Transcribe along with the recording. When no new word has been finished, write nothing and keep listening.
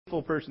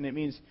faithful person, it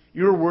means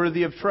you're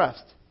worthy of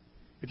trust.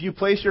 If you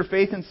place your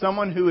faith in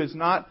someone who is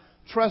not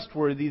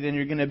trustworthy, then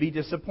you're going to be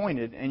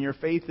disappointed, and your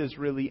faith is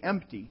really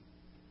empty.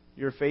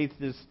 Your faith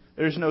is,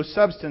 there's no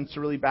substance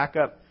to really back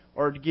up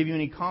or to give you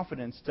any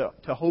confidence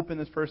to hope in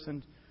this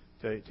person,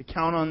 to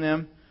count on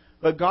them.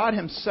 But God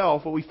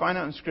Himself, what we find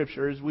out in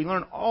Scripture, is we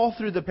learn all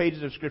through the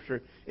pages of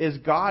Scripture, is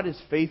God is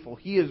faithful.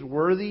 He is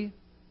worthy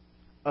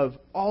of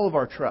all of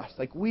our trust.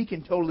 Like, we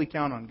can totally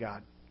count on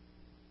God.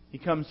 He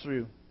comes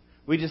through.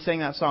 We just sang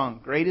that song,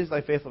 Great is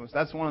Thy Faithfulness.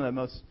 That's one of the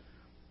most,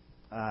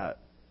 I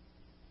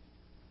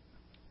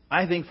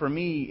think for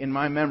me, in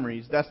my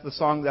memories, that's the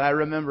song that I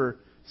remember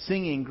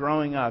singing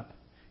growing up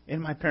in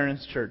my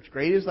parents' church.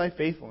 Great is Thy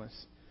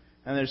faithfulness.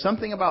 And there's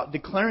something about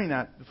declaring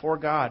that before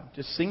God,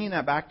 just singing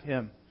that back to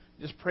Him,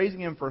 just praising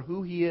Him for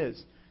who He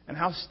is and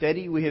how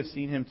steady we have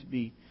seen Him to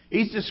be.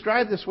 He's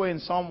described this way in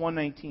Psalm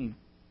 119.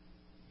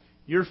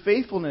 Your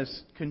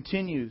faithfulness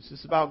continues. This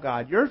is about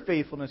God. Your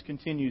faithfulness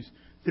continues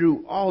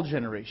through all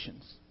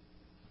generations.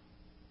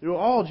 Through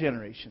all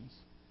generations.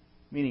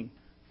 Meaning,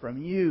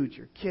 from you to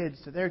your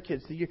kids to their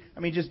kids to your...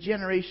 just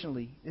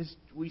generationally,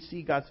 we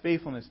see God's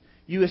faithfulness.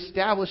 You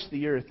establish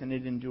the earth and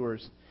it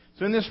endures.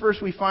 So in this verse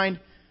we find,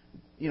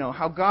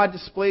 how God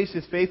displays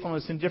His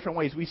faithfulness in different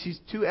ways. We see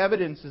two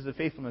evidences of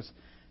faithfulness.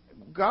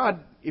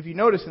 God, if you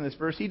notice in this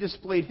verse, He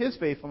displayed His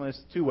faithfulness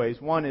two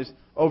ways. One is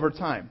over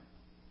time.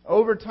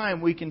 Over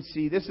time we can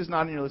see, this is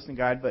not in your listening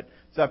guide, but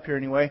it's up here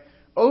anyway.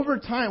 Over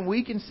time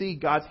we can see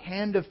God's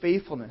hand of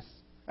faithfulness.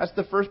 That's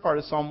the first part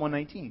of Psalm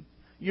 119.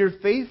 Your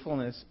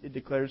faithfulness, it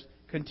declares,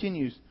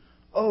 continues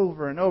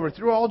over and over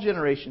through all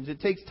generations.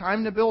 It takes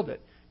time to build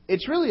it.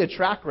 It's really a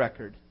track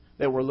record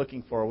that we're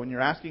looking for when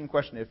you're asking a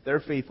question if they're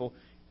faithful.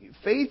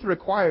 Faith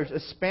requires a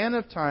span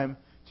of time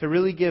to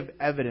really give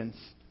evidence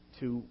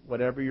to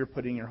whatever you're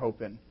putting your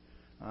hope in.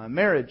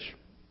 Marriage.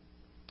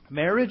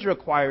 Marriage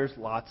requires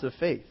lots of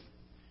faith.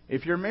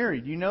 If you're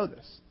married, you know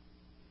this.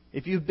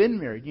 If you've been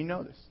married, you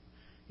know this.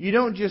 You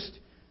don't just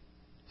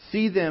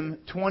see them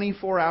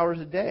 24 hours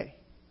a day.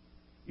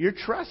 You're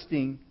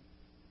trusting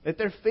that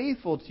they're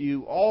faithful to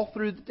you all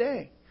through the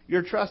day.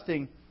 You're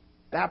trusting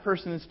that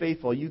person is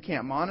faithful. You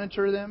can't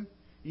monitor them.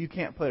 You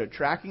can't put a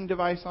tracking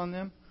device on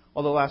them.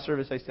 Although last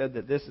service I said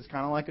that this is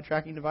kind of like a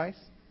tracking device.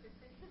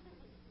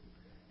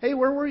 Hey,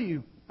 where were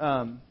you?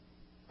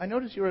 I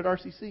noticed you were at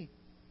RCC.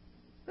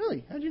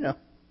 Really? How'd you know?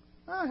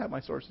 I have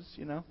my sources,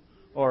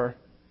 Or,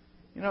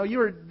 you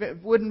were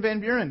at Wood and Van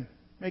Buren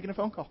making a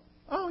phone call.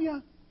 Oh, yeah.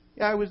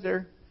 Yeah, I was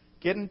there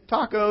getting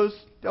tacos,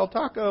 Del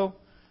Taco.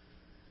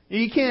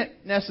 You can't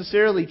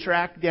necessarily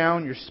track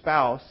down your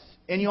spouse,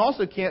 and you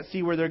also can't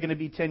see where they're going to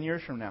be 10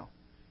 years from now.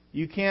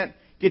 You can't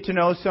get to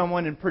know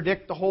someone and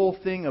predict the whole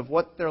thing of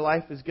what their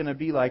life is going to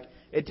be like.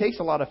 It takes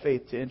a lot of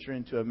faith to enter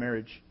into a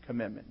marriage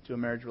commitment, to a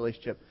marriage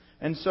relationship.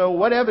 And so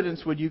what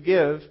evidence would you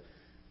give,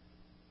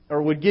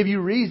 or would give you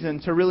reason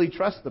to really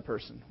trust the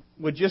person?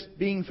 Would just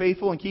being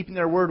faithful and keeping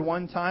their word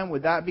one time,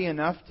 would that be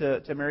enough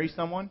to marry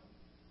someone?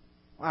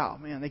 Wow,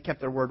 man, they kept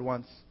their word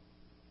once.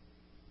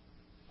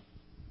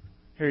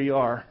 Here you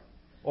are.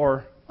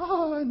 Or,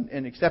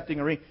 and accepting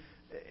a ring.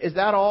 Is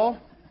that all?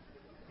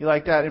 You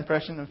like that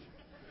impression of...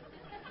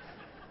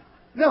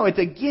 No, it's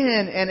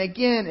again and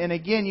again and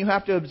again. You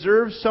have to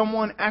observe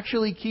someone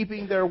actually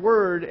keeping their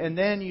word, and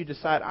then you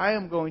decide, I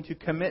am going to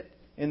commit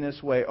in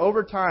this way.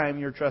 Over time,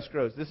 your trust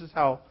grows. This is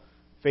how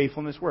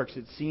faithfulness works.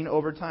 It's seen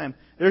over time.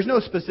 There's no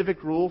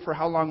specific rule for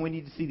how long we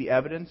need to see the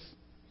evidence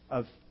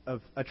of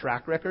a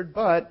track record,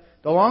 but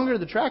the longer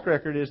the track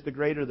record is, the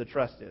greater the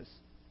trust is.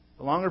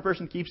 The longer a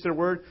person keeps their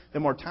word,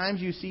 the more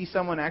times you see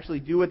someone actually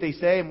do what they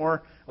say, the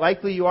more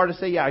likely you are to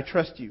say, yeah, I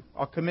trust you.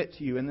 I'll commit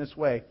to you in this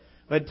way.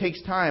 But it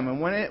takes time.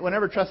 And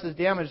whenever trust is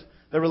damaged,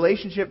 the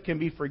relationship can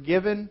be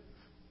forgiven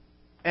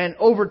and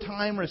over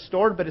time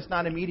restored, but it's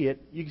not immediate.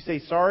 You can say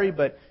sorry,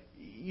 but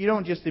you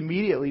don't just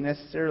immediately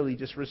necessarily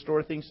just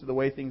restore things to the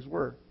way things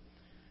were.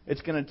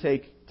 It's going to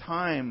take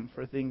time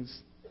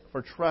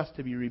for trust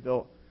to be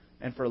rebuilt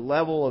and for a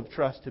level of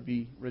trust to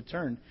be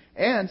returned.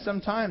 And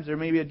sometimes there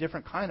may be a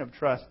different kind of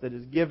trust that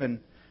is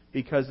given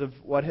because of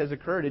what has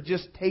occurred. It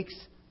just takes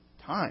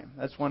time.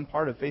 That's one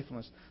part of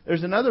faithfulness.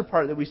 There's another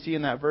part that we see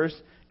in that verse.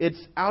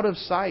 It's out of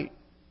sight.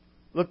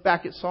 Look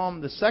back at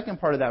Psalm, the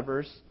second part of that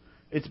verse.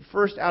 It's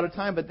first out of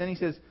time, but then he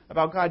says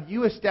about God,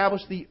 you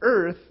establish the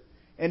earth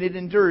and it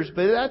endures.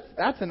 But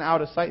that's an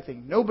out of sight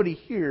thing. Nobody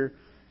here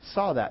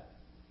saw that.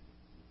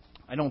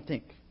 I don't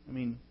think.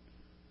 As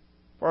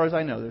far as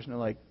I know, there's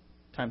no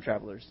time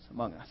travelers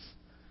among us.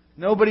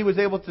 Nobody was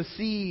able to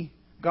see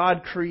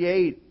God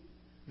create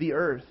the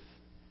earth.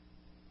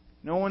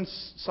 No one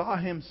saw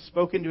Him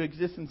spoke into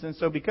existence. And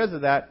so because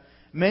of that,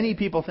 many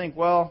people think,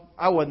 well,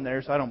 I wasn't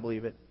there, so I don't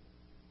believe it.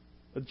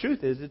 But the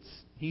truth is,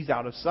 He's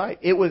out of sight.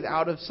 It was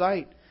out of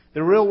sight.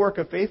 The real work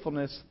of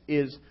faithfulness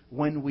is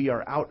when we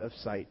are out of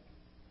sight.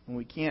 When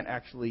we can't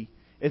actually,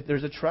 if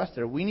there's a trust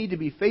there. We need to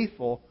be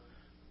faithful,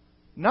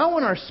 not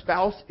when our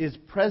spouse is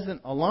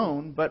present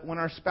alone, but when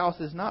our spouse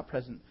is not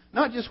present.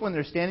 Not just when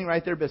they're standing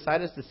right there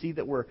beside us to see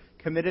that we're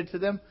committed to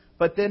them,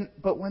 but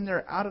when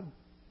they're out of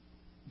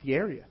the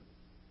area,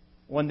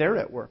 when they're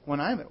at work, when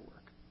I'm at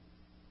work,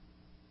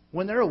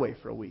 when they're away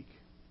for a week,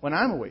 when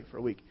I'm away for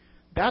a week.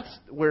 That's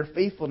where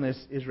faithfulness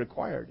is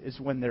required, is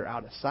when they're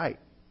out of sight.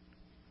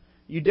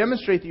 You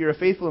demonstrate that you're a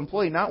faithful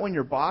employee not when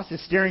your boss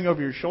is staring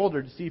over your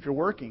shoulder to see if you're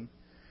working.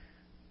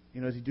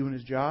 Is he doing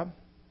his job?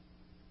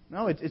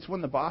 No, it's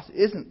when the boss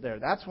isn't there.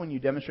 That's when you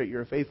demonstrate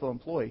you're a faithful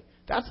employee.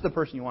 That's the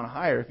person you want to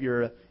hire if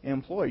you're an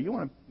employer. You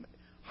want to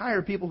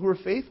hire people who are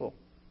faithful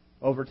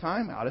over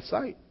time, out of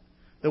sight.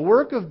 The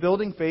work of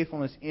building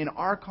faithfulness in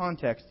our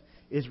context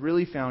is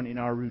really found in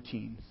our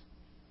routines.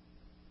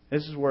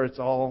 This is where it's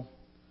all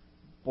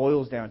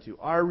boils down to.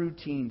 Our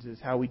routines is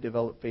how we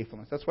develop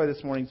faithfulness. That's why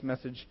this morning's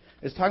message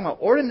is talking about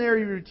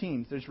ordinary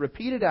routines. There's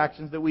repeated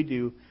actions that we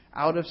do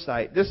out of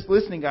sight. This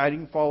listening guide, you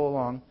can follow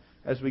along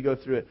as we go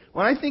through it.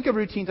 When I think of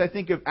routines, I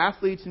think of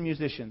athletes and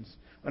musicians.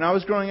 When I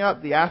was growing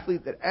up, the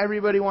athlete that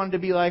everybody wanted to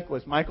be like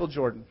was Michael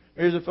Jordan.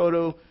 Here's a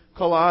photo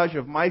collage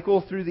of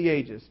Michael through the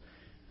ages.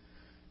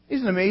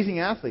 He's an amazing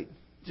athlete.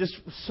 Just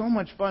so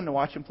much fun to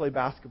watch him play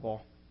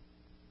basketball.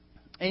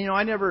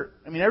 And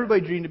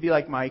everybody dreamed to be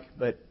like Mike,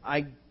 but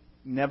I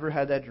never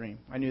had that dream.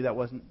 I knew that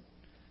wasn't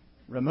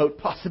a remote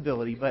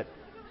possibility,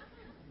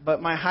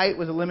 but my height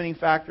was a limiting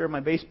factor.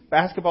 My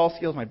basketball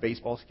skills, my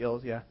baseball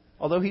skills, yeah.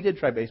 Although he did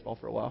try baseball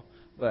for a while,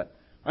 but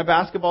my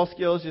basketball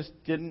skills just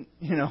didn't,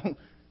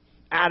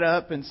 add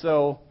up. And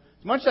so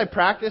as much as I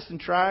practiced and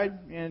tried,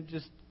 and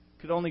just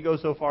could only go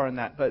so far in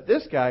that. But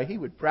this guy, he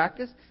would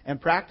practice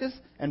and practice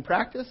and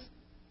practice.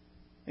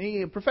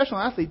 Professional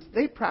athletes,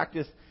 they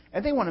practice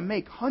and they want to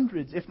make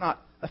hundreds, if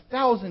not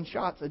 1,000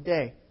 shots a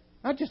day.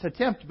 Not just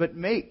attempt, but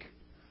make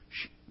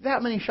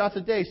that many shots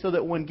a day so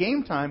that when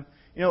game time,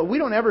 we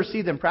don't ever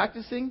see them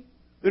practicing.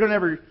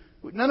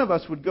 None of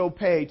us would go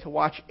pay to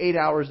watch 8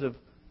 hours of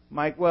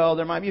Mike. Well,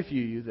 there might be a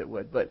few of you that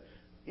would, but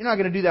you're not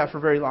going to do that for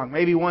very long.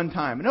 Maybe one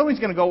time. And nobody's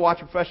going to go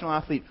watch a professional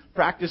athlete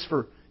practice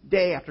for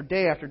day after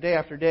day after day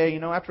after day.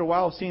 After a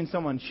while of seeing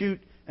someone shoot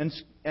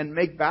and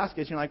make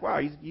baskets, you're like, wow,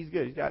 he's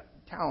good. He's got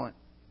talent.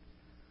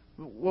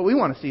 What we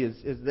want to see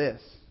is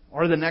this,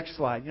 or the next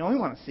slide. We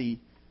want to see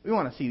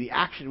the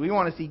action. We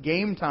want to see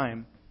game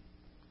time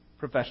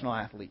professional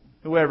athlete,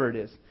 whoever it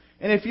is.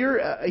 And if you're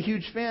a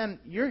huge fan,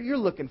 you're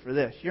looking for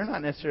this. You're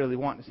not necessarily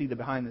wanting to see the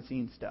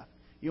behind-the-scenes stuff.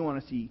 You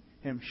want to see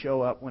him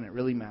show up when it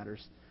really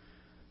matters.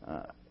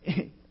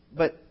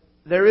 But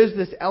there is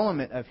this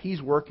element of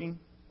he's working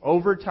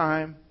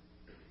overtime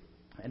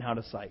and out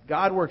of sight.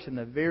 God works in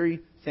the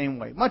very same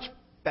way. Much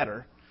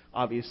better,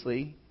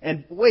 obviously,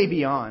 and way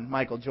beyond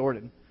Michael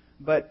Jordan.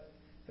 But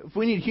if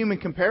we need human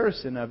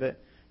comparison of it,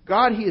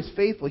 God, He is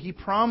faithful. He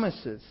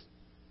promises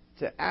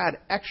to add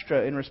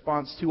extra in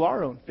response to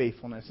our own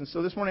faithfulness. And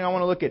so this morning I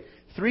want to look at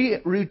 3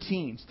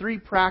 routines, 3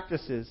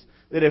 practices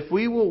that if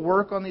we will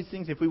work on these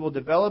things, if we will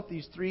develop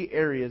these 3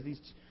 areas,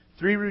 these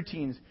 3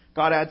 routines,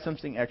 God adds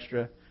something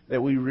extra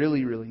that we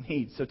really, really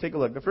need. So take a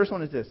look. The first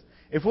one is this.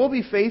 If we'll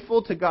be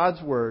faithful to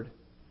God's Word,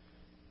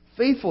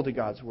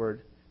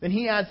 then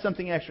He adds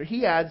something extra.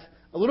 He adds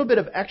a little bit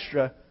of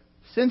extra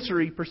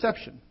sensory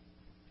perception.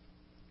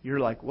 You're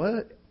like,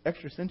 what?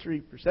 Extra sensory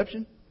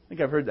perception? I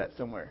think I've heard that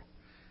somewhere.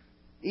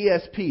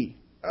 ESP.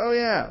 Oh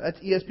yeah, that's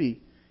ESP.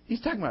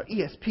 He's talking about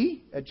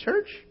ESP at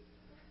church?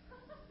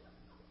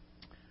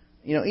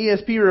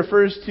 ESP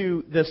refers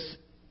to this,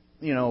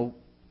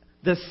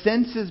 the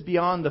senses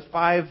beyond the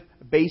 5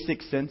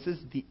 basic senses,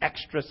 the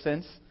extra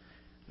sense,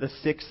 the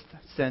 6th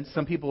sense.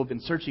 Some people have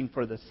been searching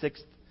for the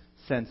 6th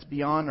sense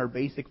beyond our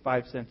basic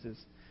 5 senses.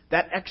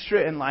 That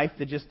extra in life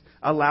that just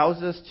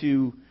allows us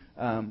to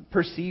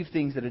perceive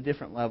things at a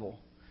different level.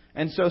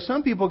 And so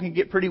some people can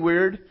get pretty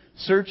weird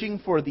searching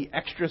for the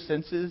extra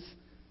senses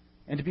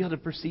and to be able to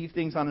perceive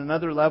things on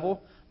another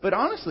level. But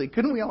honestly,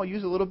 couldn't we all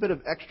use a little bit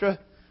of extra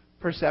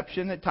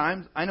perception at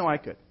times? I know I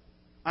could.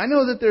 I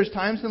know that there's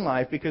times in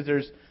life because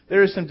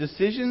there are some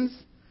decisions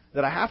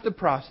that I have to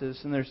process,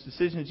 and there's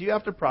decisions you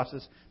have to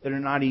process that are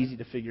not easy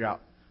to figure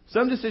out.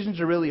 Some decisions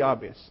are really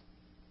obvious.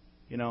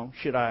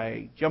 Should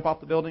I jump off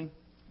the building?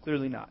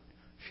 Clearly not.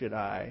 Should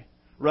I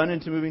run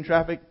into moving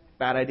traffic?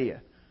 Bad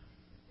idea.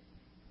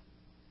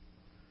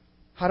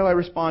 How do I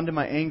respond to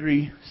my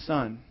angry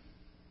son?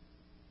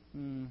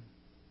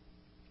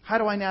 How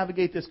do I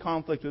navigate this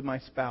conflict with my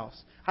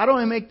spouse? How do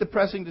I make the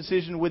pressing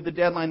decision with the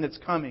deadline that's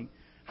coming?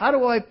 How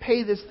do I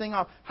pay this thing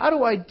off? How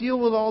do I deal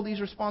with all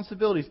these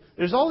responsibilities?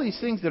 There's all these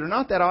things that are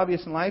not that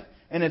obvious in life,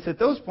 and it's at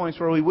those points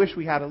where we wish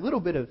we had a little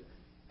bit of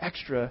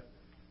extra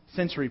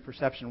sensory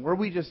perception, where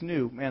we just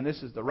knew, man,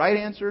 this is the right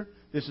answer,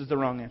 this is the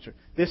wrong answer.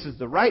 This is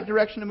the right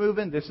direction to move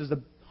in, this is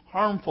the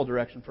harmful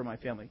direction for my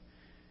family.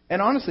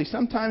 And honestly,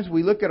 sometimes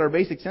we look at our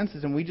basic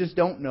senses and we just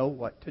don't know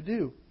what to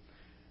do.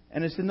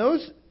 And it's in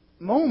those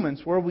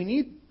moments where we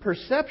need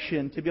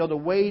perception to be able to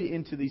wade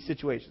into these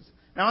situations.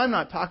 Now, I'm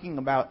not talking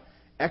about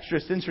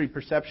extrasensory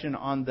perception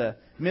on the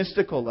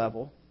mystical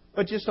level,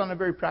 but just on a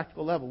very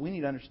practical level. We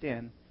need to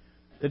understand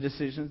the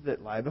decisions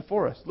that lie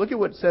before us. Look at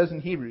what it says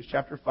in Hebrews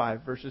chapter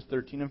 5, verses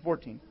 13 and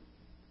 14.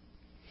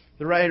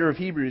 The writer of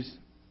Hebrews,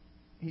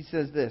 he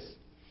says this.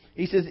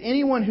 He says,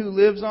 anyone who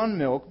lives on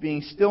milk,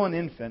 being still an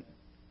infant,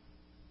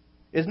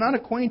 is not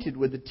acquainted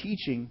with the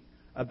teaching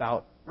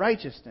about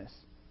righteousness.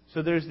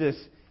 So there's this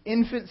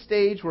infant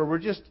stage where we're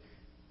just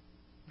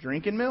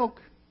drinking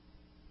milk.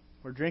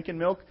 We're drinking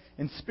milk.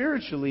 And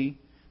spiritually,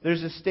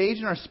 there's a stage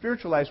in our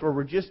spiritual lives where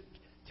we're just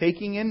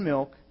taking in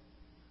milk,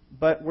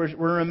 but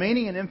we're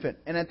remaining an infant.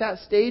 And at that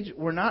stage,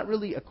 we're not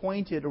really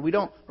acquainted, or we're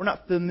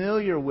not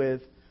familiar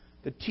with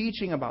the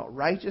teaching about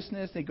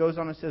righteousness. It goes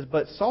on and says,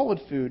 but solid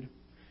food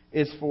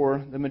is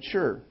for the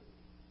mature.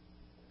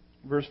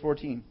 Verse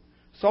 14.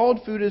 Solid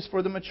food is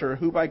for the mature,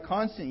 who by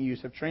constant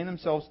use have trained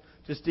themselves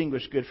to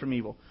distinguish good from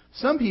evil.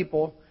 Some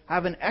people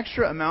have an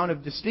extra amount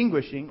of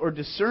distinguishing or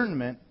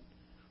discernment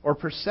or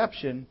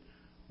perception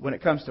when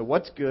it comes to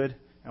what's good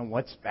and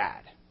what's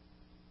bad.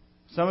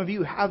 Some of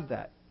you have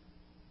that.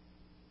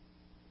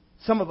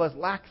 Some of us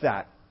lack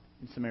that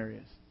in some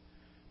areas,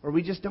 where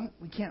we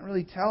can't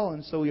really tell,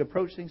 and so we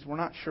approach things, we're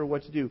not sure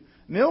what to do.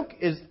 Milk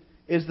is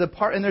the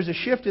part, and there's a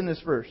shift in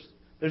this verse.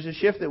 There's a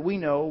shift that we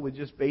know with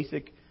just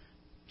basic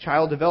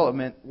child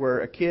development,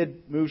 where a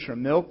kid moves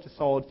from milk to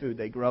solid food.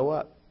 They grow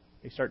up.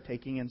 They start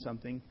taking in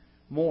something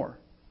more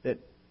that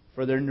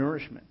for their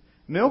nourishment.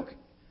 Milk,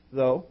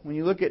 though,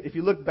 if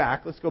you look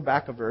back, let's go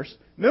back a verse.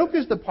 Milk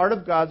is the part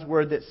of God's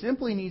Word that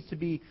simply needs to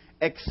be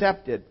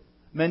accepted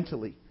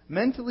mentally.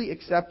 Mentally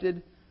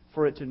accepted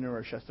for it to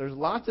nourish us. There's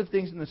lots of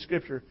things in the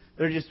Scripture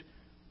that are just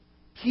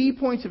key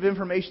points of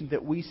information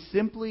that we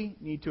simply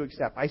need to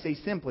accept. I say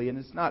simply, and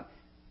it's not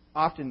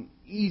often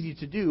easy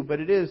to do, but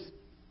it is.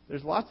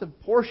 There's lots of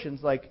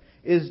portions like,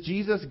 is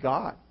Jesus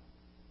God?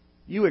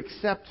 You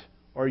accept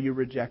or you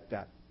reject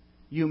that.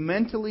 You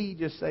mentally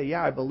just say,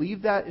 yeah, I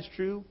believe that is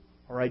true,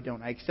 or I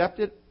don't. I accept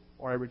it,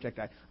 or I reject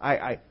it.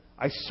 I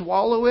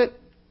swallow it,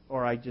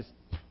 or I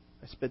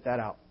spit that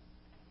out.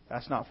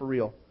 That's not for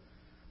real.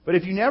 But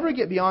if you never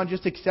get beyond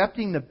just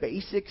accepting the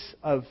basics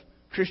of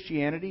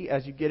Christianity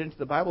as you get into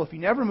the Bible, if you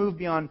never move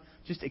beyond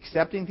just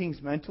accepting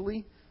things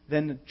mentally,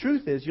 then the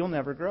truth is you'll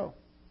never grow.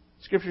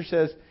 Scripture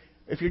says,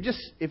 if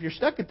you're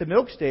stuck at the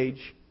milk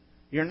stage,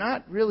 you're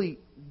not really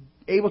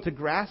able to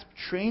grasp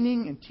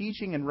training and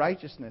teaching and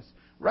righteousness.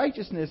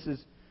 Righteousness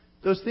is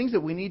those things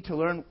that we need to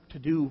learn to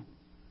do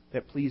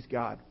that please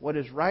God. What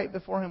is right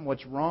before Him,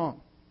 what's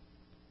wrong.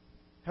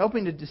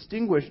 Helping to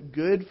distinguish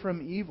good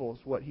from evil is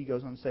what he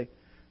goes on to say.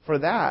 For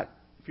that,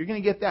 if you're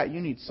going to get that,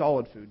 you need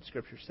solid food,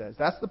 Scripture says.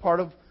 That's the part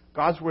of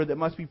God's Word that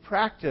must be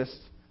practiced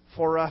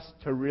for us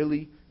to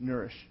really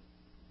nourish,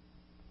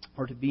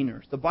 or to be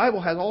nourished. The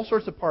Bible has all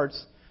sorts of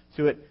parts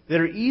to it that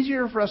are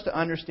easier for us to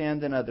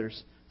understand than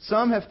others.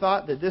 Some have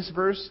thought that this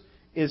verse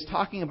is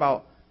talking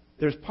about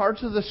there's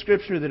parts of the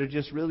Scripture that are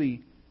just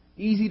really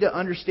easy to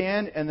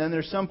understand, and then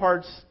there's some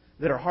parts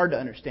that are hard to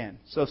understand.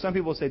 So some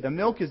people say the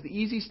milk is the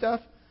easy stuff,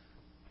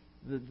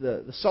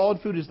 the solid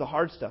food is the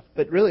hard stuff.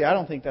 But really, I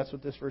don't think that's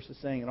what this verse is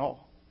saying at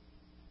all.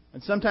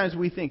 And sometimes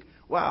we think,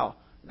 wow,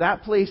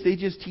 that place, they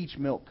just teach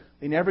milk.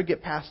 They never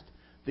get past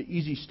the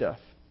easy stuff.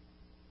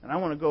 And I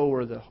want to go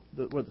where the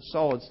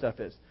solid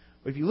stuff is.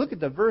 But if you look at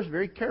the verse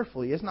very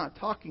carefully, it's not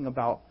talking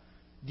about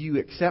do you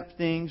accept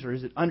things or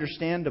is it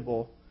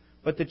understandable.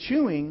 But the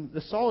chewing,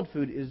 the solid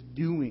food, is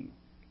doing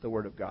the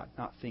Word of God,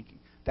 not thinking.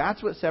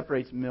 That's what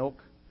separates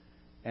milk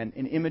and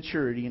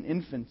immaturity and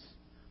infants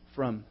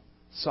from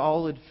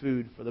solid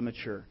food for the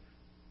mature.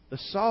 The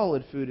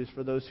solid food is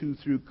for those who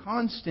through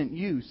constant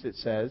use, it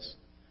says,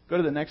 go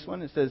to the next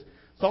one, it says,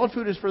 solid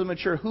food is for the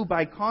mature who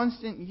by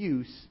constant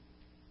use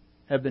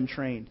have been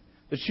trained.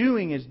 The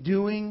chewing is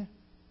doing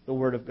the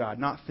Word of God,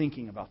 not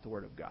thinking about the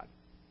Word of God.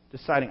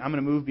 Deciding, I'm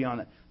going to move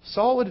beyond that.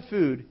 Solid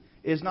food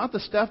is not the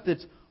stuff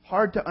that's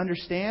hard to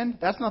understand.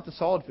 That's not the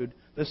solid food.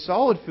 The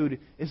solid food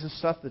is the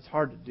stuff that's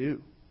hard to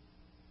do.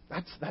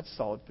 That's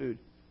solid food.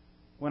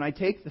 When I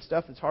take the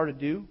stuff that's hard to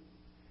do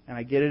and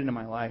I get it into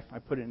my life, I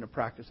put it into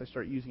practice, I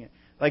start using it.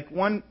 Like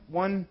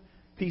one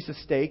piece of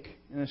steak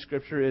in the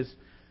Scripture is,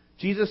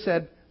 Jesus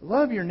said,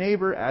 love your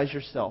neighbor as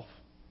yourself.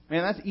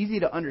 Man, that's easy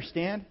to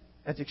understand.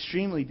 That's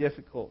extremely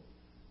difficult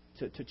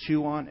to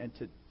chew on and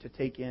to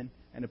take in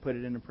and to put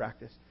it into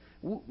practice.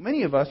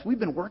 Many of us, we've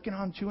been working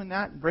on chewing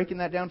that and breaking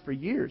that down for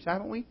years,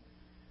 haven't we?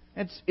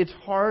 It's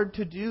hard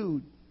to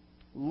do.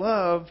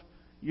 Love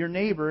your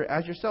neighbor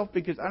as yourself,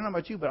 because I don't know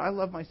about you, but I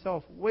love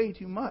myself way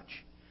too much.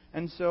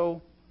 And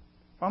so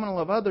if I'm going to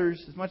love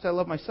others as much as I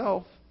love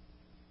myself,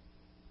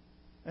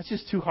 that's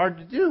just too hard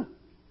to do.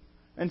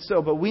 And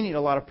so, but we need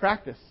a lot of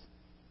practice.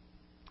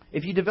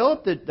 If you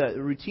develop the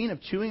routine of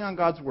chewing on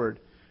God's Word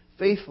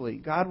faithfully,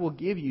 God will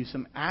give you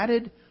some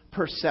added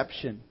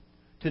perception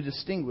to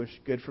distinguish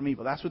good from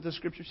evil. That's what the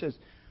Scripture says.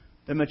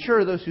 The mature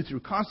are those who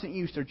through constant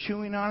use, they're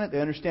chewing on it, they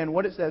understand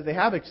what it says, they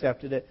have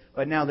accepted it,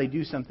 but now they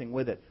do something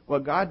with it.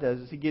 What God does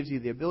is He gives you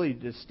the ability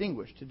to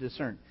distinguish, to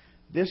discern.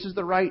 This is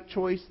the right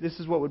choice, this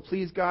is what would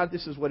please God,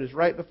 this is what is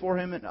right before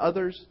Him and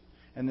others,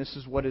 and this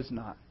is what is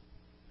not.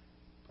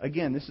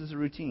 Again, this is a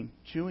routine.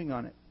 Chewing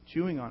on it,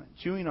 chewing on it,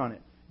 chewing on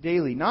it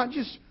daily. Not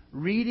just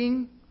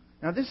reading.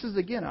 Now this is,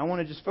 again, I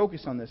want to just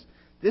focus on this.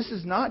 This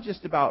is not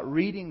just about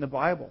reading the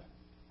Bible.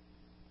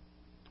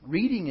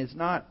 Reading is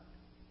not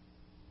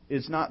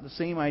the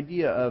same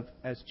idea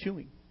as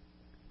chewing.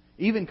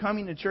 Even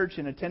coming to church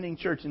and attending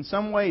church. In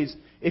some ways,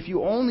 if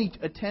you only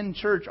attend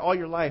church all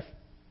your life,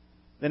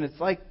 then it's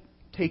like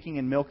taking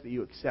in milk that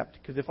you accept.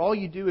 Because if all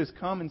you do is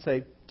come and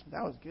say,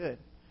 that was good,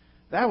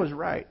 that was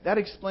right, that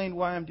explained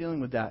why I'm dealing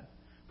with that,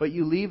 but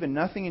you leave and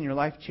nothing in your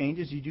life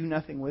changes, you do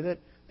nothing with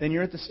it, then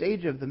you're at the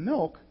stage of the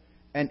milk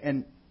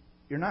and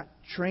you're not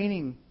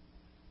training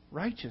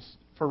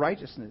for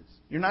righteousness.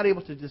 You're not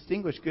able to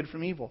distinguish good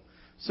from evil.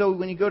 So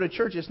when you go to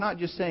church, it's not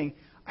just saying,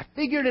 I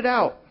figured it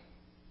out.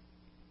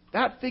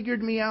 That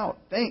figured me out.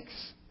 Thanks.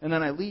 And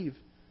then I leave.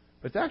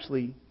 But it's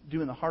actually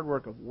doing the hard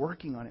work of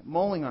working on it,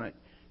 mulling on it,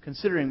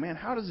 considering, man,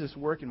 how does this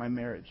work in my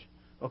marriage?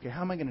 Okay,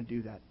 how am I going to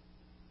do that?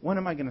 When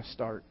am I going to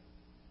start?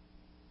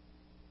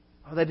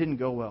 Oh, that didn't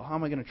go well. How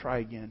am I going to try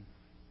again?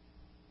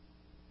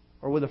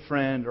 Or with a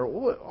friend,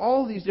 or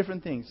all these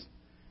different things.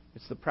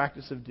 It's the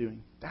practice of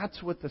doing.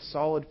 That's what the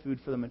solid food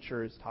for the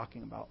mature is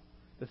talking about.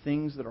 The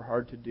things that are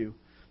hard to do.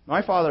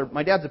 My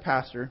dad's a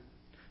pastor.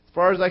 As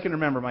far as I can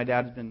remember, my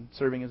dad's been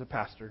serving as a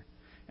pastor.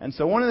 And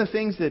so one of the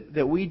things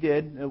that we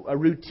did, a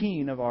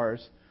routine of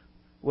ours,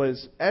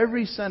 was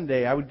every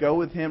Sunday I would go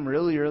with him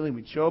really early.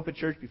 We'd show up at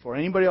church before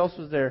anybody else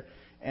was there.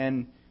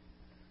 And,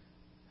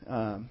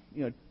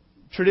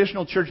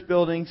 traditional church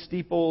buildings,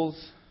 steeples,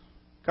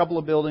 a couple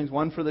of buildings,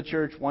 one for the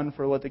church, one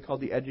for what they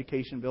called the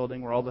education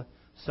building, where all the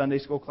Sunday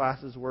school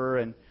classes were.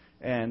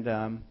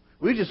 And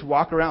we just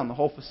walk around the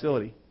whole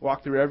facility,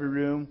 walk through every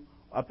room,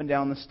 up and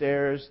down the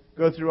stairs,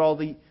 go through all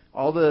the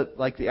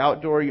like the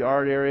outdoor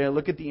yard area,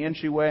 look at the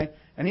entryway,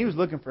 and he was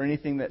looking for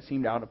anything that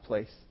seemed out of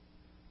place.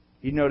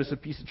 He'd notice a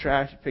piece of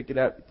trash, he'd pick it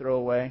up, he'd throw it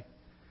away.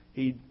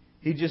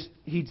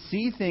 He'd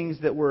see things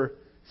that were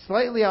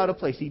slightly out of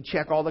place. He'd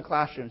check all the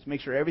classrooms,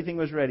 make sure everything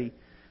was ready.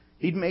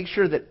 He'd make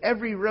sure that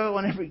every row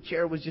on every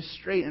chair was just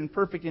straight and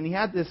perfect, and he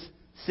had this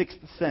sixth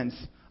sense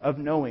of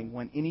knowing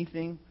when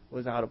anything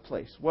was out of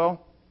place.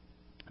 Well,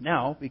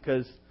 now,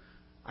 because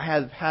I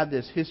have had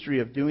this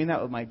history of doing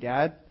that with my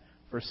dad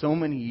for so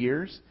many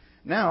years,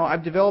 now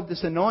I've developed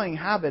this annoying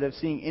habit of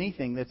seeing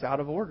anything that's out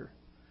of order.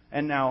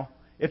 And now,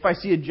 if I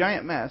see a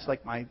giant mess,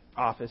 like my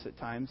office at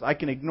times, I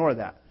can ignore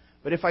that.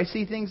 But if I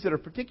see things that are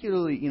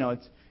particularly,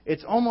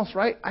 it's almost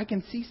right, I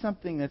can see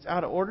something that's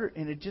out of order,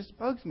 and it just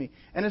bugs me.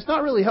 And it's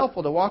not really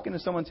helpful to walk into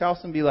someone's house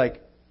and be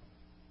like,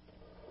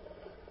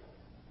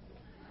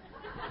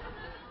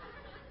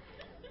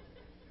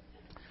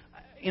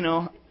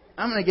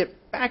 I'm going to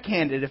get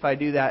backhanded if I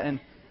do that.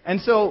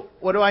 And so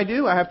what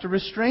do? I have to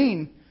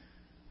restrain.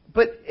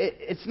 But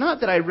it's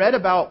not that I read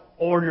about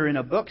order in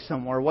a book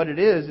somewhere. What it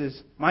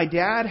is my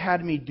dad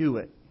had me do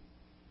it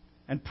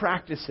and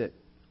practice it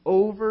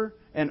over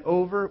and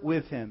over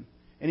with him.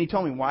 And he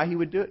told me why he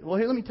would do it. Well,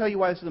 here, let me tell you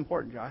why this is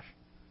important, Josh.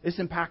 This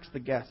impacts the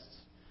guests.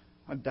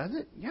 Oh, does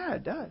it? Yeah,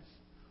 it does.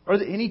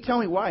 And he'd tell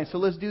me why. So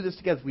let's do this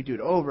together. We do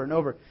it over and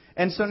over.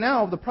 And so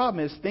now the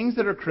problem is things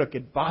that are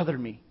crooked bother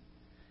me.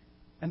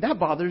 And that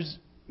bothers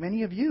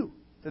many of you.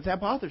 That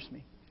bothers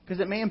me.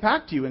 Because it may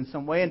impact you in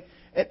some way.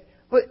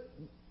 But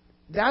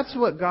that's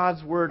what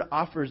God's Word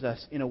offers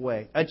us in a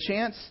way. A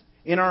chance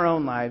in our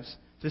own lives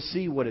to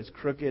see what is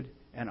crooked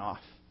and off.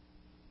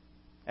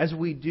 As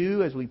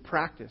we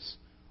practice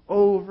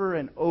over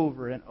and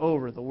over and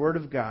over the Word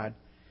of God,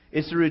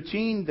 it's a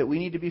routine that we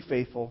need to be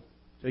faithful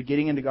to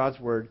getting into God's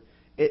Word.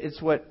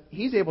 It's what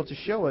He's able to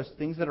show us,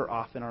 things that are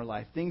off in our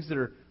life, things that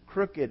are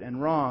crooked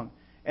and wrong.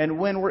 And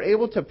when we're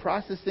able to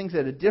process things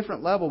at a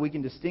different level, we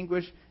can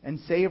distinguish and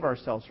save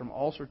ourselves from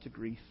all sorts of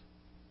grief.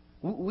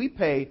 We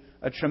pay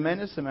a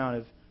tremendous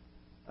amount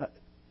of...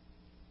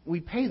 we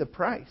pay the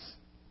price.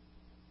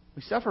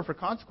 We suffer for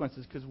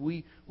consequences because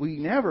we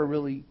never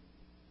really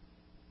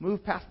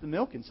move past the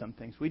milk in some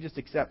things. We just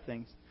accept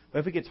things. But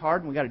if it gets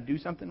hard and we got to do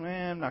something,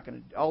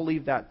 I'll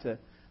leave that to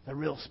the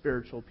real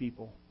spiritual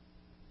people,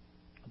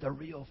 the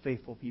real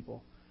faithful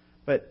people.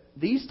 But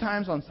these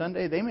times on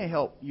Sunday, they may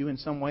help you in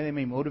some way. They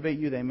may motivate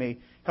you. They may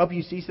help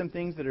you see some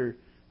things that are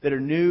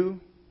new.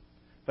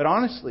 But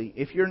honestly,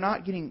 if you're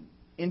not getting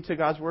into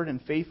God's Word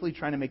and faithfully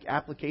trying to make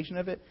application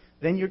of it,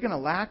 then you're going to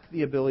lack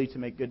the ability to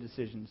make good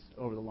decisions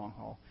over the long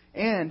haul.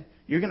 And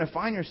you're going to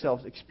find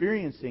yourselves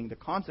experiencing the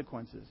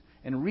consequences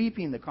and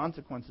reaping the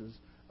consequences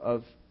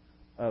of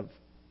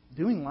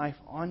doing life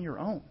on your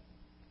own.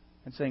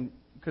 And saying,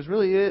 because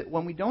really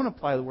when we don't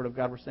apply the Word of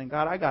God, we're saying,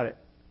 God, I got it.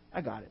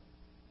 I've got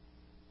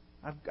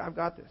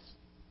this.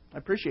 I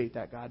appreciate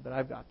that, God, but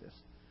I've got this.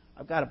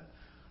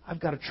 I've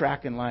got a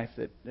track in life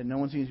that no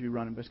one seems to be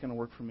running, but it's going to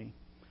work for me.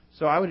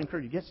 So I would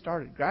encourage you, get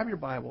started. Grab your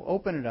Bible,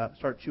 open it up,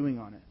 start chewing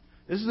on it.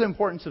 This is the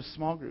importance of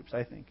small groups,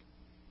 I think.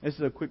 This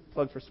is a quick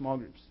plug for small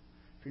groups.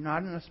 If you're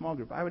not in a small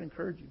group, I would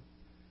encourage you.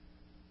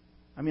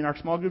 I mean, our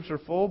small groups are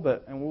full,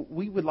 and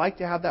we would like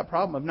to have that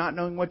problem of not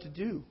knowing what to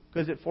do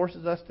because it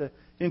forces us to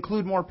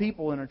include more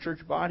people in our church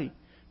body.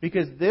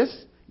 Because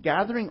this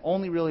gathering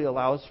only really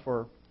allows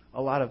for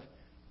a lot of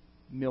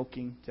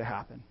milking to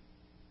happen.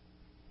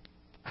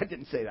 I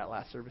didn't say that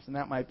last service, and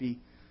that might be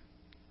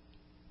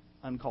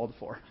uncalled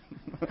for.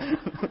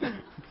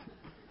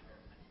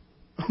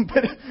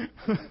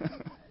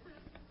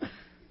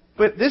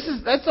 But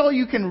that's all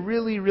you can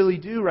really, really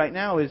do right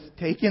now is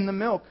take in the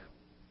milk.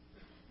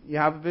 You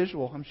have a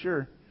visual, I'm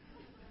sure.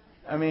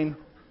 I mean,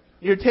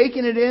 you're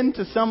taking it in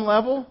to some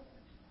level,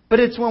 but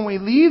it's when we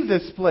leave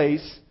this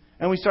place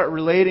and we start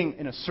relating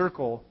in a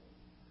circle,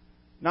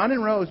 not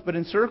in rows, but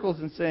in circles,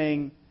 and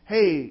saying,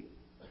 hey,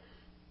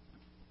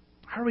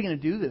 how are we going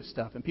to do this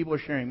stuff? And people are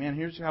sharing, man,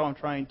 here's how I'm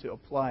trying to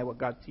apply what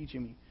God's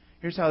teaching me.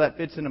 Here's how that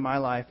fits into my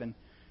life. And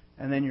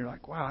then you're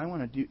like, wow, I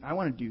want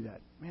to do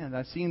that. Man,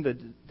 I've seen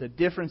the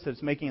difference that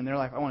it's making in their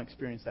life. I want to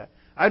experience that.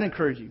 I'd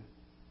encourage you,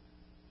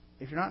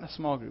 if you're not in a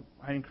small group,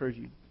 I'd encourage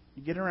you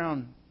get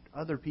around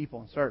other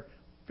people and start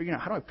figuring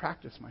out, how do I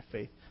practice my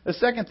faith? The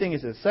second thing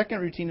is this.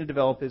 Second routine to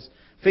develop is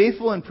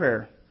faithful in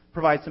prayer.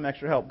 Provide some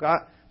extra help.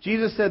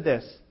 Jesus said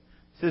this.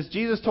 It says,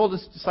 Jesus told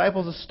his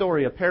disciples a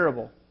story, a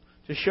parable,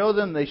 to show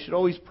them they should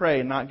always pray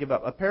and not give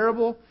up. A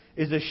parable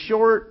is a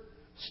short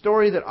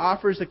story that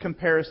offers a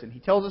comparison.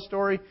 He tells a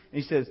story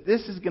and he says,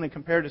 this is going to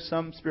compare to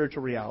some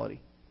spiritual reality.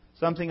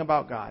 Something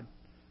about God.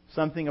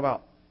 Something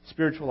about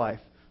spiritual life.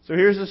 So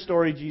here's the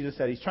story Jesus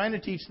said. He's trying to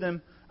teach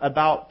them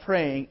about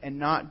praying and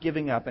not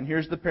giving up. And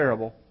here's the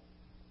parable.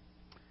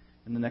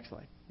 In the next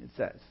slide, it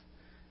says,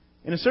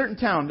 in a certain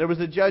town there was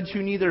a judge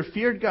who neither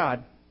feared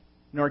God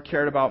nor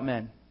cared about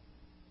men.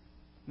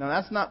 Now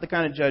that's not the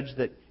kind of judge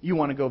that you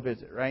want to go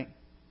visit, right?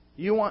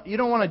 You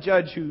don't want a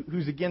judge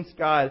who's against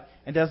God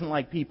and doesn't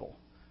like people.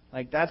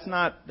 Like, that's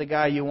not the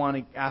guy you want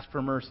to ask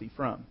for mercy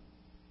from.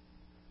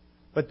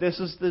 But this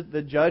is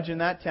the judge in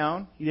that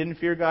town. He didn't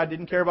fear God,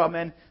 didn't care about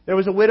men. There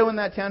was a widow in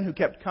that town who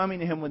kept coming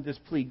to him with this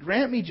plea,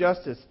 grant me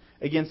justice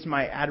against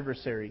my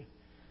adversary.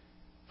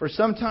 For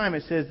some time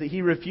it says that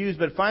he refused,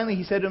 but finally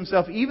he said to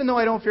himself, even though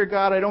I don't fear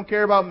God, I don't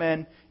care about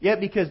men, yet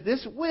because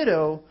this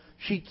widow,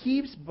 she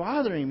keeps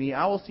bothering me,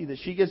 I will see that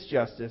she gets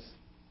justice,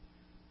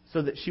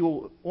 so that she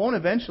won't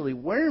eventually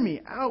wear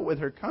me out with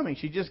her coming.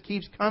 She just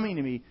keeps coming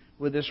to me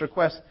with this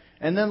request.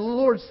 And then the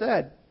Lord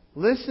said,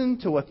 listen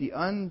to what the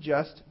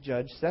unjust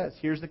judge says.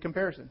 Here's the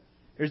comparison.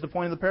 Here's the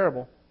point of the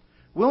parable.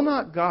 Will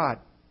not God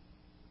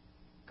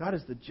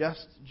is the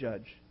just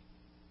judge.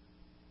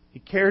 He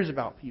cares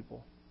about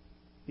people.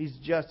 He's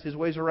just. His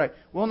ways are right.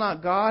 Will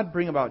not God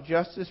bring about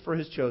justice for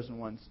His chosen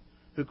ones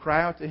who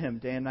cry out to Him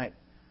day and night?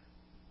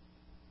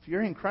 If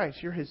you're in Christ,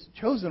 you're His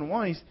chosen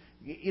one. He's,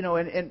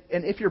 and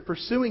if you're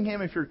pursuing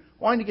Him, if you're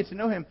wanting to get to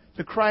know Him,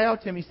 to cry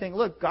out to Him, He's saying,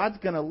 look, God's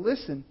going to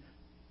listen.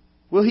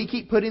 Will He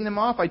keep putting them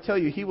off? I tell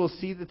you, He will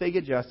see that they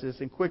get justice,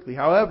 and quickly.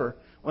 However,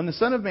 when the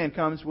Son of Man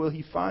comes, will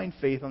He find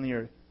faith on the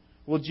earth?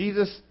 Will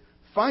Jesus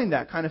find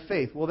that kind of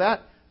faith? Will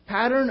that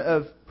pattern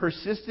of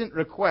persistent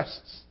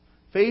requests,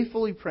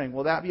 faithfully praying,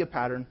 will that be a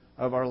pattern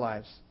of our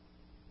lives?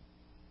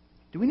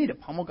 Do we need to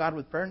pummel God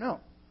with prayer?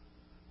 No.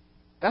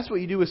 That's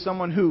what you do with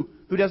someone who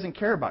doesn't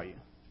care about you.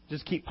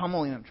 Just keep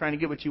pummeling them, trying to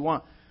get what you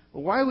want.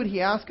 Well, why would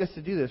He ask us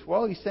to do this?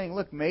 Well, He's saying,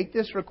 look, make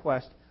this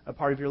request a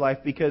part of your life.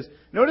 Because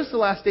notice the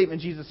last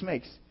statement Jesus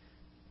makes.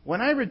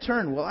 When I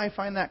return, will I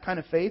find that kind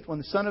of faith? When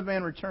the Son of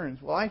Man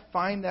returns, will I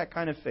find that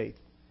kind of faith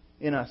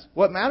in us?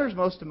 What matters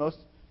most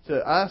to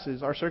us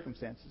is our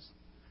circumstances.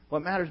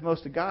 What matters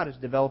most to God is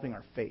developing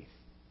our faith.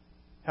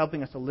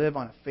 Helping us to live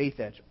on a faith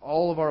edge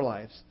all of our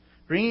lives.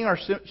 Bringing our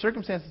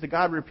circumstances to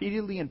God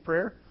repeatedly in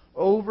prayer,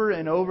 over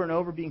and over and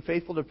over, being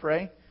faithful to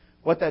pray.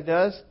 What that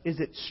does is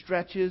it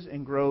stretches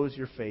and grows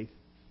your faith.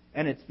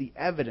 And it's the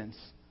evidence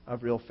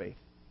of real faith.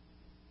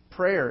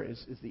 Prayer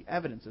is the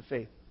evidence of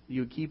faith.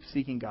 You keep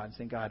seeking God and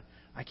saying, God,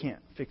 I can't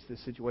fix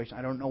this situation.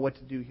 I don't know what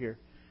to do here.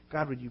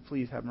 God, would you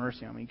please have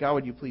mercy on me? God,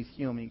 would you please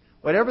heal me?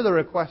 Whatever the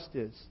request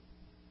is,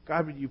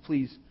 God, would you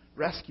please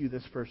rescue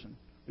this person?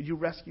 Would you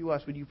rescue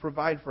us? Would you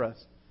provide for us?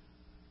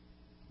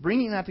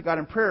 Bringing that to God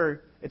in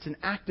prayer, it's an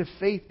act of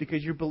faith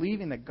because you're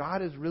believing that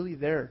God is really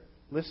there,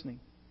 listening.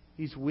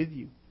 He's with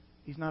you.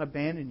 He's not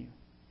abandoning you.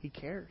 He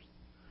cares.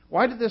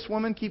 Why did this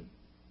woman keep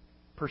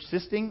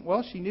persisting?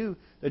 Well, she knew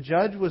the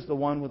judge was the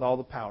one with all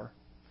the power.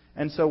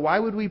 And so why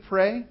would we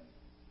pray?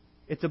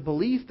 It's a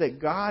belief that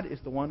God is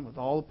the one with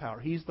all the power.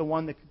 He's the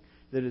one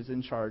that is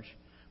in charge.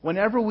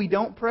 Whenever we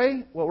don't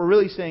pray, what we're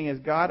really saying is,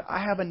 God,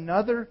 I have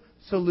another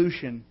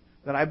solution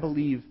that I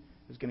believe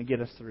is going to get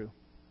us through.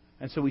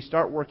 And so we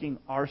start working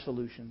our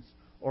solutions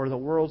or the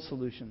world's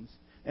solutions.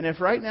 And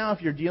if right now,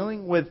 if you're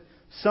dealing with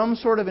some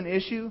sort of an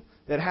issue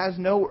that has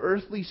no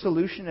earthly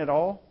solution at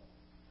all,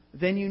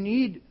 then you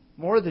need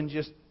more than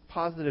just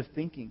positive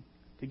thinking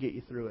to get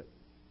you through it.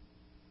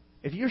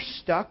 If you're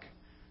stuck,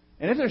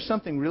 and if there's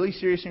something really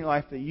serious in your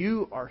life that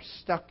you are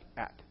stuck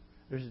at,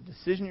 there's a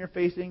decision you're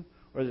facing,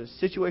 or there's a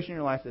situation in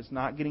your life that's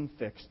not getting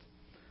fixed,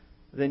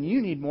 then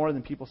you need more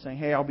than people saying,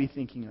 hey, I'll be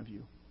thinking of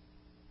you.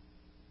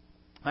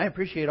 I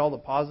appreciate all the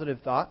positive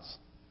thoughts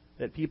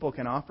that people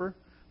can offer,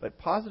 but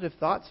positive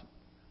thoughts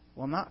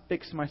will not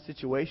fix my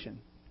situation.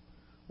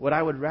 What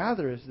I would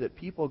rather is that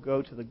people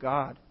go to the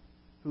God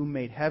who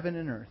made heaven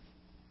and earth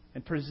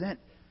and present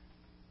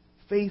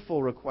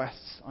faithful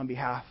requests on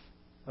behalf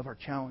of our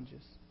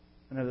challenges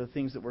and of the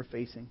things that we're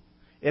facing.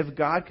 If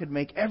God could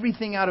make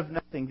everything out of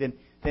nothing,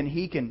 then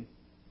He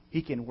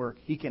can work.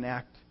 He can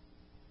act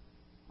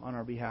on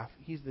our behalf.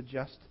 He's the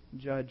just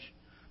judge.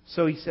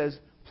 So he says,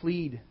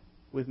 plead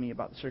with me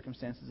about the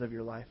circumstances of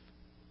your life.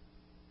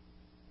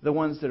 The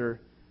ones that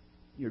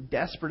you're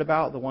desperate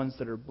about, the ones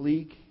that are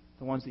bleak,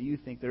 the ones that you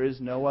think there is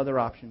no other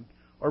option.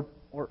 Or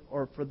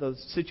for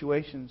those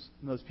situations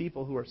and those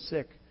people who are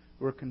sick,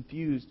 who are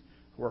confused,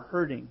 who are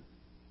hurting.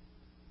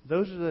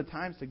 Those are the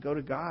times to go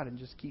to God and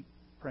just keep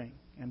praying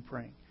and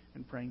praying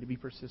and praying, to be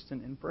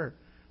persistent in prayer.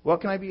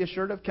 What can I be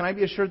assured of? Can I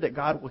be assured that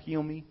God will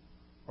heal me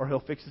or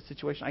He'll fix the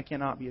situation? I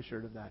cannot be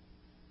assured of that.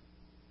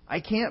 I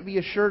can't be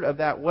assured of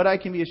that. What I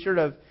can be assured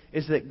of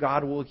is that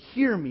God will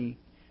hear me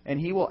and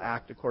He will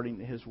act according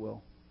to His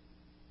will.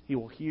 He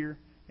will hear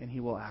and He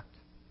will act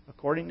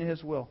according to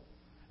His will.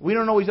 We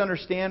don't always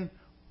understand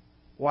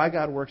why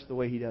God works the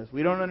way He does.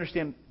 We don't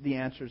understand the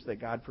answers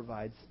that God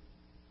provides.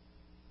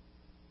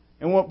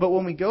 But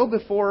when we go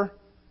before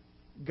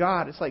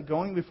God, it's like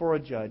going before a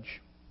judge.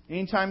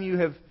 Anytime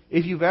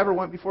if you've ever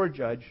went before a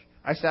judge,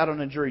 I sat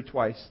on a jury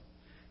twice.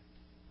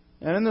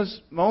 And in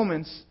those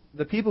moments,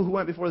 the people who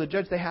went before the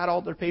judge, they had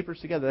all their papers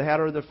together. They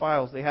had all their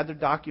files. They had their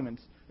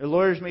documents. Their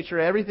lawyers made sure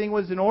everything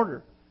was in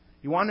order.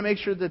 You wanted to make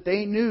sure that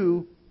they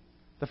knew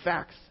the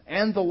facts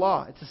and the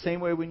law. It's the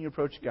same way when you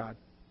approach God.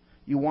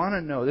 You want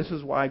to know. This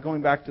is why,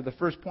 going back to the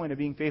first point of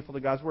being faithful to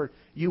God's Word,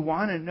 you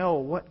want to know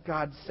what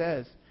God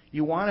says.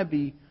 You want to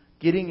be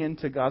getting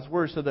into God's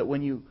Word so that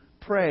when you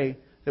pray,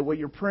 that what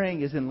you're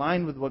praying is in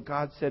line with what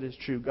God said is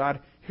true. God,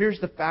 here's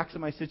the facts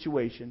of my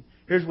situation.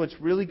 Here's what's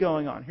really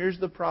going on. Here's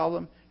the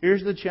problem.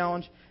 Here's the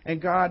challenge.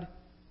 And God,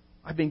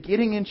 I've been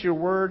getting into your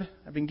Word.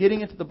 I've been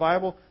getting into the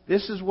Bible.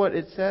 This is what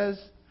it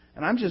says.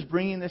 And I'm just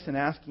bringing this and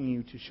asking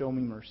you to show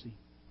me mercy.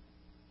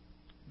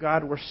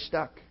 God, we're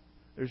stuck.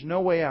 There's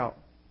no way out.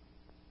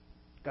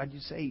 God, you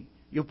say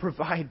you'll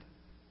provide.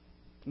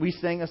 We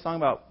sang a song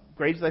about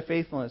great is thy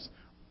faithfulness.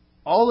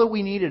 All that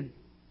we needed,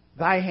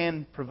 thy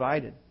hand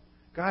provided.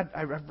 God,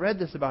 I've read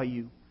this about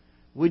you.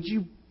 Would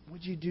you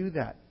do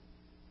that?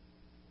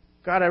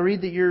 God, I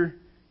read that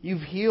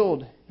you've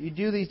healed. You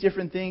do these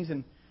different things,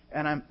 and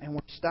we're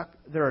stuck.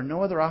 There are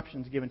no other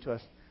options given to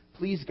us.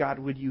 Please, God,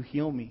 would you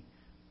heal me?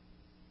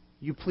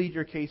 You plead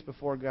your case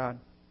before God.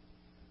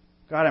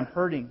 God, I'm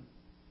hurting.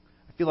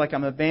 I feel like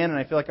I'm abandoned.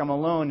 I feel like I'm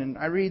alone. And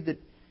I read that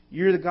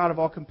you're the God of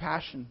all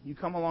compassion. You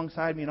come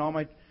alongside me in all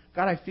my...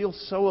 God, I feel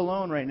so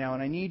alone right now,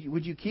 and I need you.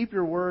 Would you keep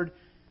your word?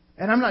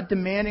 And I'm not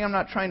demanding, I'm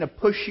not trying to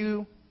push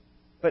you.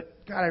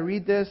 But God, I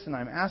read this, and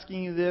I'm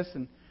asking you this,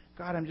 and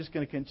God, I'm just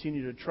going to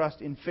continue to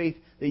trust in faith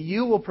that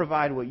you will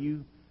provide what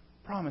you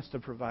promised to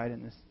provide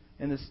in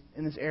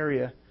this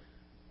area.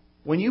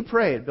 When you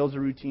pray, it builds a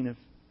routine of...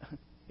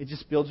 It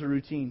just builds a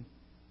routine.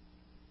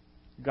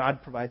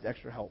 God provides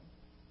extra help.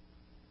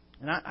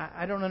 And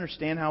I don't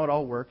understand how it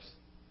all works.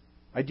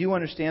 I do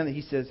understand that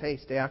He says, hey,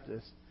 stay after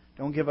this.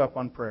 Don't give up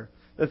on prayer.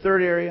 The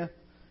third area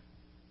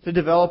to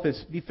develop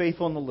is be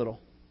faithful in the little.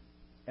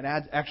 It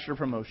adds extra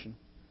promotion.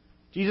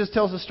 Jesus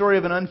tells the story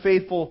of an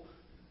unfaithful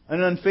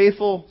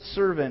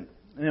servant,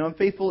 an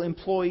unfaithful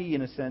employee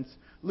in a sense.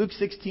 Luke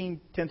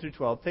 16, 10 through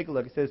 12. Take a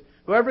look. It says,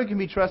 whoever can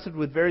be trusted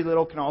with very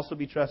little can also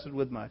be trusted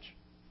with much.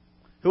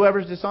 Whoever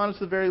is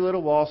dishonest with very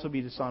little will also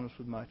be dishonest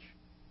with much.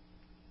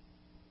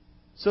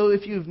 So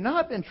if you've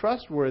not been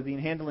trustworthy in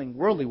handling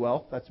worldly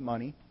wealth, that's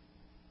money,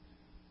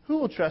 who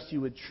will trust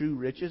you with true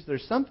riches?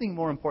 There's something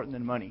more important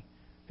than money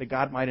that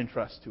God might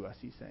entrust to us,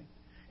 He's saying.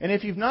 And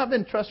if you've not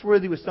been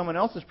trustworthy with someone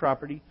else's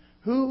property,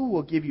 who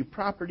will give you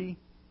property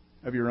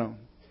of your own?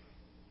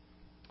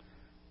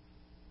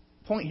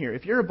 Point here,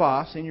 if you're a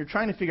boss and you're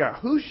trying to figure out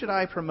who should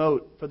I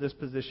promote for this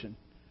position?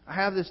 I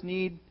have this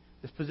need,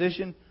 this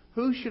position.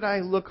 Who should I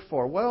look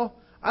for? Well,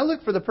 I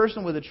look for the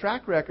person with a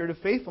track record of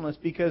faithfulness,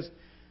 because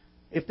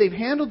if they've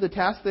handled the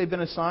task they've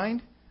been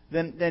assigned,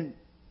 then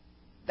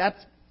that's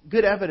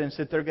good evidence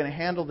that they're going to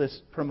handle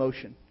this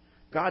promotion.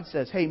 God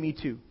says, hey, me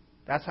too.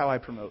 That's how I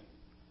promote.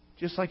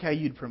 Just like how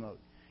you'd promote.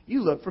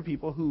 You look for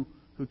people who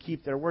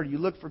keep their word. You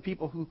look for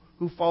people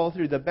who follow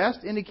through. The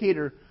best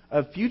indicator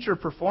of future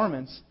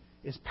performance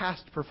is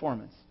past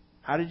performance.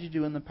 How did you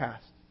do in the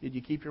past? Did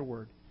you keep your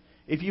word?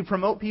 If you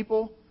promote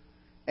people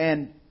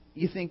and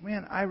you think,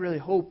 man, I really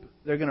hope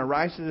they're going to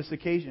rise to this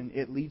occasion,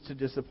 it leads to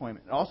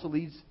disappointment. It also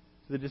leads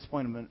to the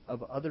disappointment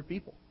of other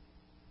people.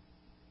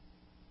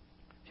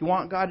 If you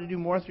want God to do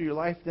more through your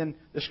life, then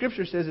the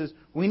Scripture says is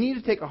we need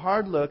to take a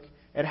hard look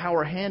at how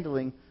we're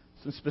handling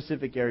some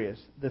specific areas,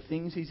 the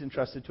things He's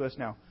entrusted to us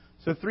now.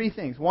 So 3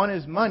 things. One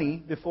is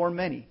money before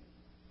many.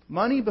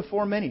 Money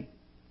before many.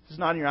 This is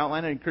not in your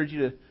outline. I encourage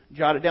you to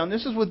jot it down.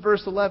 This is with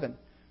verse 11.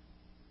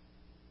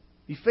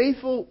 Be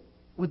faithful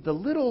with the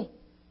little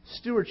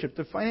stewardship,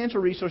 the financial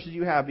resources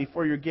you have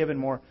before you're given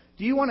more.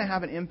 Do you want to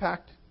have an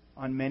impact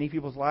on many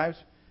people's lives?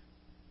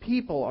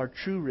 People are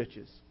true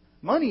riches.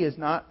 Money is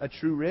not a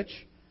true rich.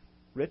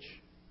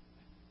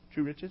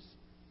 True riches?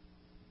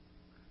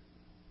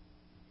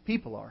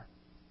 People are.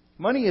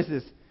 Money is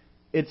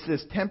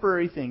this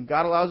temporary thing.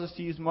 God allows us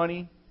to use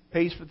money,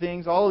 pays for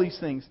things, all of these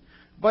things.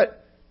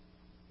 But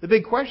the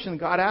big question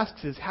God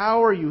asks is,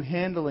 how are you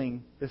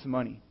handling this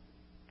money?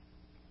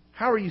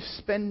 How are you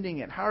spending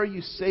it? How are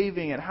you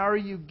saving it? How are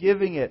you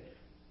giving it?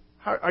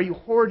 How are you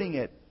hoarding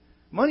it?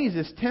 Money is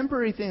this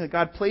temporary thing that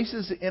God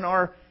places in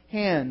our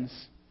hands.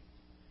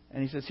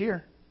 And He says,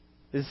 here,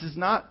 this is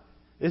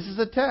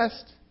a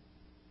test.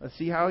 Let's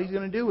see how He's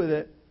going to do with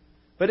it.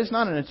 But it's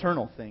not an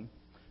eternal thing.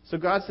 So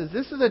God says,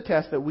 this is a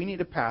test that we need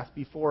to pass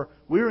before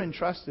we're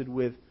entrusted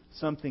with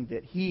something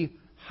that He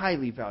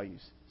highly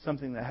values.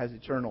 Something that has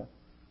eternal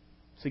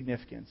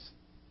significance.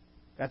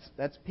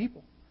 That's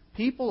people.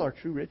 People are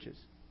true riches.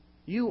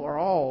 You are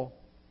all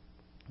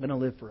going to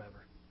live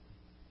forever.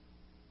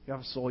 You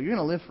have a soul. You're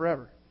going to live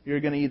forever.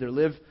 You're going to either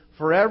live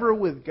forever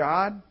with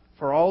God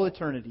for all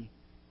eternity,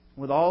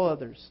 with all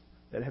others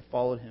that have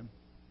followed Him.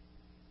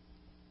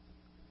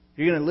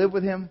 You're going to live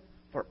with Him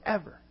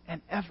forever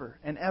and ever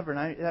and ever.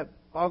 And that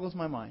boggles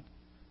my mind.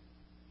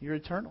 You're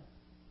eternal.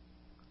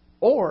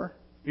 Or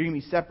you're going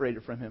to be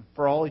separated from Him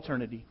for all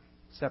eternity.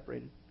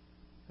 Separated.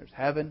 There's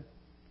heaven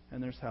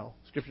and there's hell.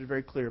 Scripture is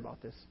very clear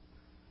about this.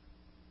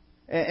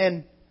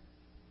 And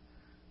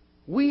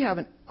we have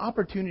an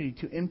opportunity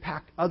to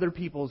impact other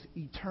people's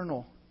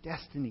eternal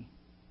destiny.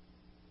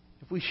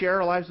 If we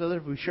share our lives with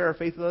others, if we share our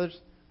faith with others,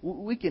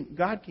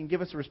 God can give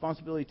us a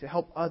responsibility to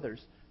help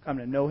others come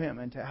to know Him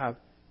and to have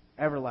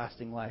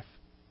everlasting life.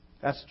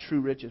 That's true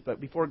riches. But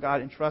before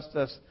God entrusts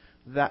us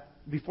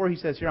before He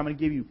says, here, I'm going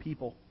to give you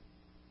people,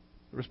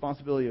 the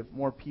responsibility of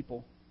more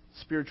people,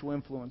 spiritual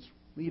influence,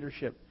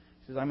 leadership.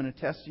 He says, I'm going to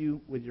test you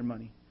with your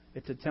money.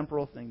 It's a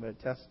temporal thing, but it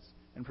tests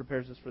and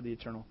prepares us for the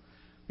eternal.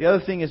 The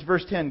other thing is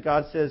verse 10,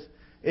 God says,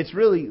 it's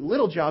really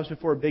little jobs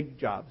before big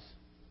jobs.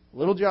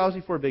 Little jobs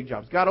before big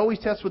jobs. God always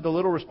tests with the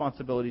little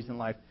responsibilities in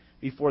life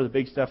before the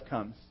big stuff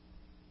comes.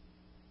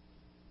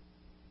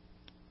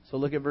 So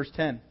look at verse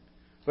 10.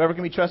 Whoever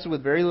can be trusted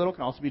with very little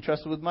can also be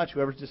trusted with much.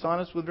 Whoever is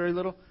dishonest with very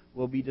little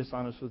will be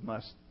dishonest with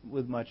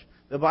much.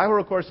 The Bible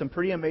records some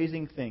pretty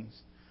amazing things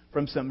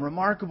from some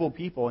remarkable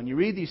people. And you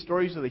read these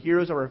stories of the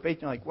heroes of our faith,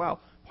 and you're like, wow,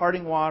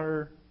 parting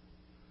water,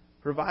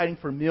 providing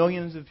for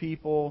millions of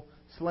people,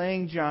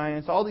 slaying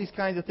giants, all these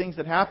kinds of things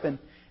that happen.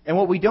 And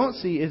what we don't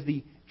see is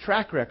the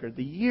track record,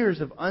 the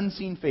years of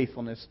unseen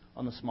faithfulness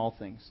on the small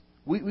things.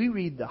 We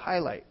read the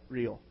highlight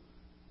reel,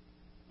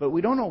 but we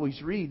don't always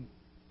read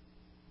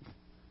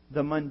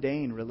the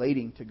mundane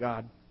relating to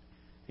God.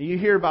 You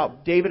hear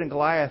about David and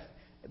Goliath,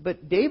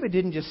 but David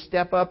didn't just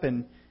step up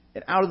and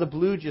out of the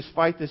blue just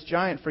fight this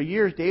giant. For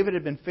years, David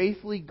had been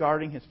faithfully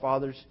guarding his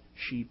father's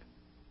sheep.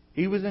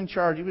 He was in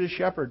charge. He was a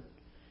shepherd.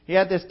 He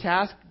had this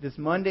task, this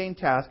mundane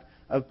task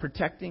of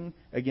protecting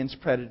against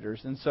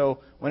predators. And so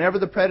whenever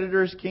the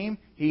predators came,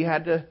 he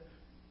had to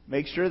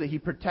make sure that he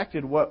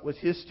protected what was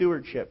his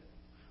stewardship.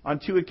 On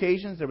 2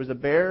 occasions, there was a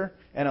bear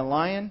and a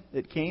lion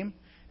that came,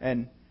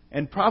 and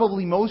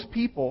probably most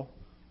people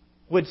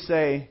would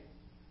say,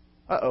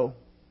 uh-oh,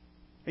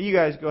 hey, you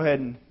guys go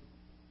ahead and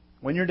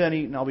when you're done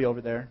eating, I'll be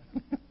over there.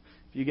 If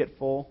you get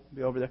full, I'll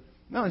be over there.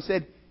 No,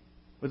 instead,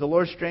 with the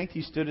Lord's strength,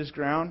 he stood his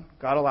ground.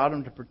 God allowed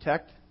him to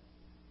protect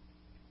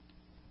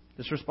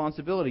this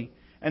responsibility.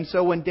 And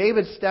so when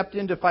David stepped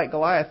in to fight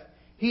Goliath,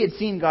 he had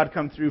seen God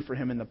come through for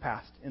him in the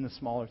past, in the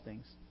smaller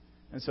things.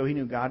 And so he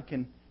knew God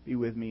can be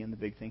with me in the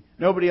big thing.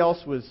 Nobody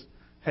else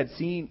had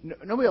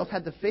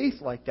the faith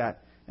like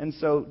that. And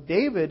so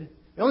David,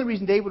 the only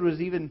reason David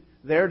was even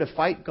there to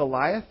fight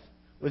Goliath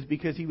was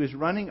because he was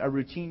running a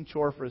routine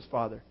chore for his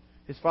father.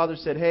 His father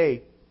said,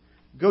 hey,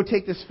 go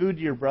take this food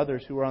to your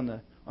brothers who are on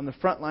the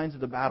front lines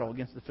of the battle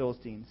against the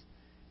Philistines.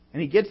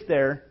 And he gets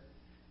there,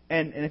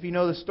 and if you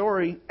know the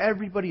story,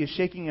 everybody is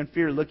shaking in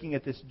fear looking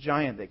at this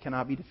giant that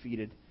cannot be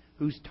defeated,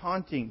 who's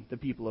taunting the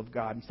people of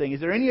God and saying,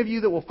 is there any of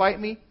you that will fight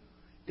me?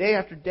 Day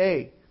after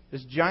day,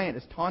 this giant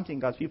is taunting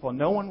God's people, and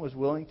no one was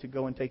willing to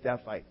go and take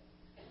that fight.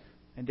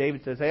 And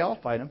David says, hey, I'll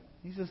fight him.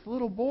 He's this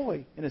little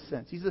boy, in a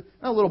sense. He's not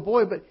a little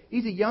boy, but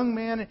he's a young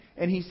man,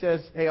 and he says,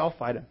 hey, I'll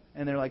fight him.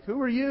 And they're like,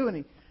 who are you?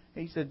 And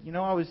he said,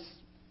 I was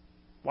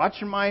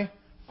watching my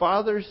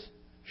father's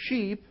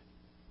sheep.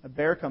 A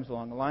bear comes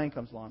along, a lion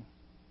comes along.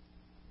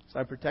 So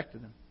I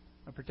protected him.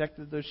 I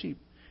protected those sheep.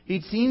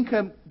 He'd seen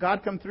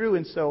God come through,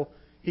 and so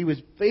he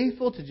was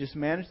faithful to just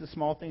manage the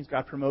small things.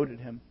 God promoted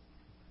him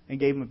and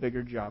gave him a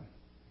bigger job.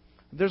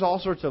 There's all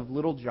sorts of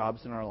little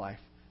jobs in our life.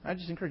 I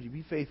just encourage you,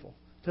 be faithful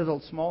to the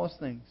smallest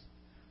things.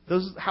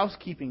 Those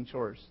housekeeping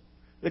chores,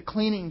 the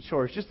cleaning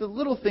chores, just the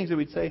little things that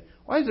we'd say,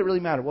 why does it really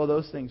matter? Well,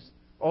 those things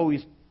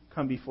always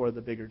come before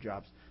the bigger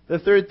jobs. The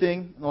third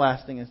thing, and the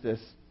last thing is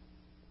this.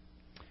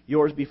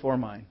 Yours before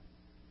mine.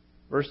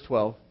 Verse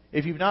 12.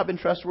 If you've not been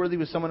trustworthy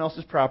with someone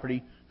else's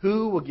property,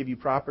 who will give you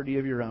property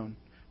of your own?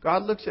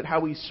 God looks at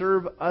how we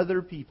serve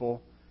other people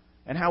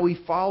and how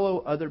we follow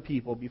other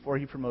people before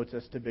He promotes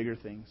us to bigger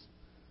things.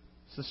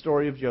 It's the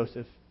story of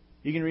Joseph.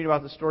 You can read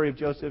about the story of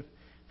Joseph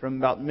from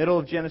about middle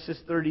of Genesis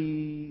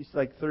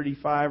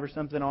 35 or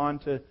something on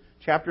to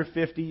chapter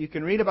 50. You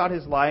can read about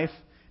his life.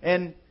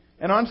 And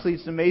honestly,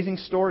 it's an amazing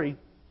story.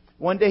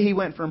 One day he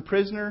went from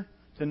prisoner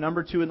to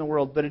number 2 in the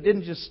world. But it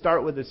didn't just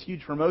start with this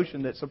huge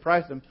promotion that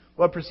surprised him.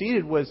 What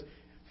preceded was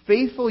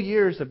faithful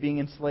years of being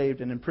enslaved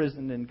and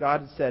imprisoned. And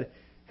God said,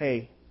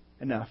 hey,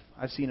 enough.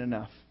 I've seen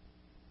enough.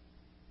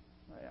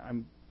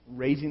 I'm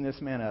raising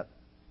this man up.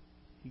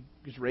 He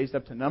was raised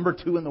up to number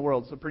 2 in the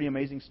world. It's a pretty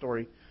amazing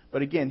story.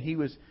 But again,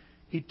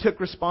 he took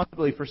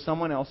responsibility for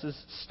someone else's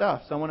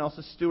stuff, someone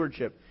else's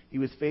stewardship. He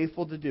was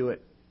faithful to do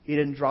it. He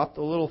didn't drop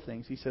the little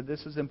things. He said,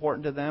 this is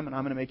important to them, and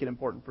I'm going to make it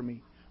important for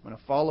me. I'm going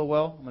to follow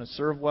well. I'm going to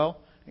serve well.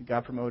 And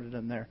God promoted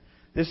him there.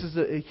 This is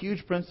a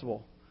huge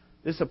principle.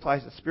 This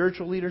applies to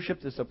spiritual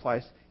leadership. This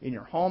applies in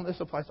your home. This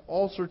applies to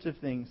all sorts of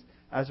things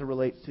as it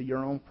relates to your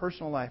own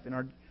personal life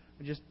and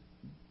just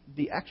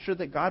the extra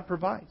that God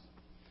provides.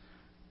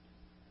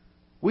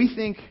 We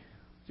think,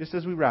 just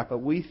as we wrap up,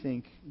 we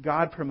think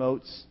God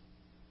promotes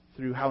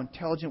through how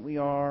intelligent we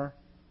are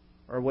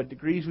or what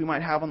degrees we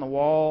might have on the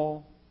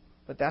wall.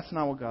 But that's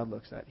not what God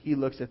looks at. He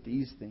looks at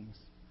these things.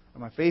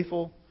 Am I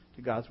faithful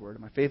to God's Word?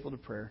 Am I faithful to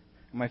prayer?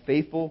 Am I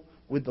faithful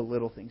with the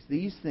little things?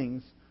 These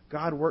things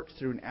God works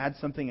through and adds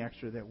something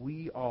extra that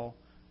we all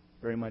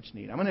very much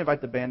need. I'm going to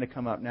invite the band to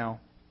come up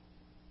now.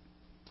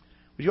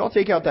 Would you all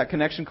take out that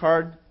connection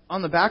card?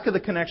 On the back of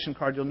the connection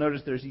card, you'll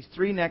notice there's these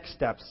 3 next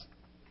steps.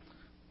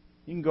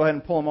 You can go ahead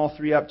and pull them all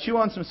 3 up. Chew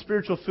on some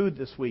spiritual food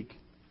this week.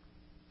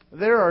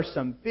 There are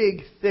some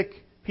big, thick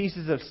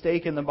pieces of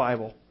steak in the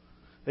Bible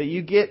that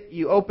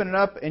you open it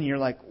up and you're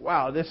like,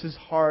 wow, this is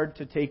hard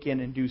to take in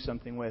and do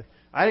something with.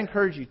 I'd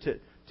encourage you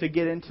to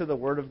get into the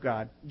Word of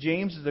God.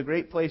 James is a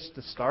great place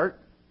to start.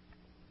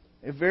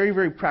 A very,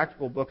 very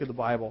practical book of the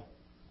Bible.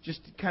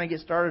 Just to kind of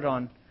get started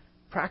on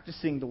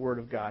practicing the Word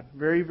of God.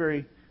 Very,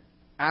 very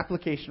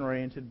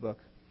application-oriented book.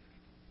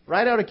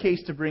 Write out a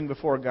case to bring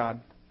before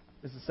God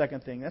is the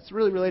second thing. That's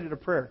really related to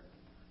prayer.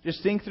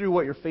 Just think through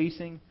what you're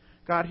facing.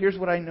 God, here's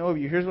what I know of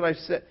you. Here's what I've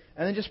said.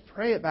 And then just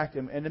pray it back to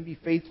Him and then be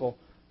faithful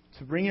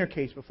to bring your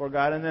case before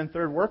God. And then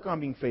third, work on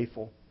being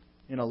faithful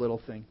in a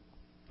little thing.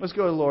 Let's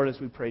go to the Lord as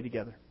we pray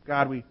together.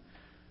 God, we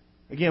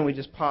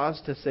just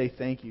pause to say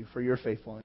thank you for your faithfulness.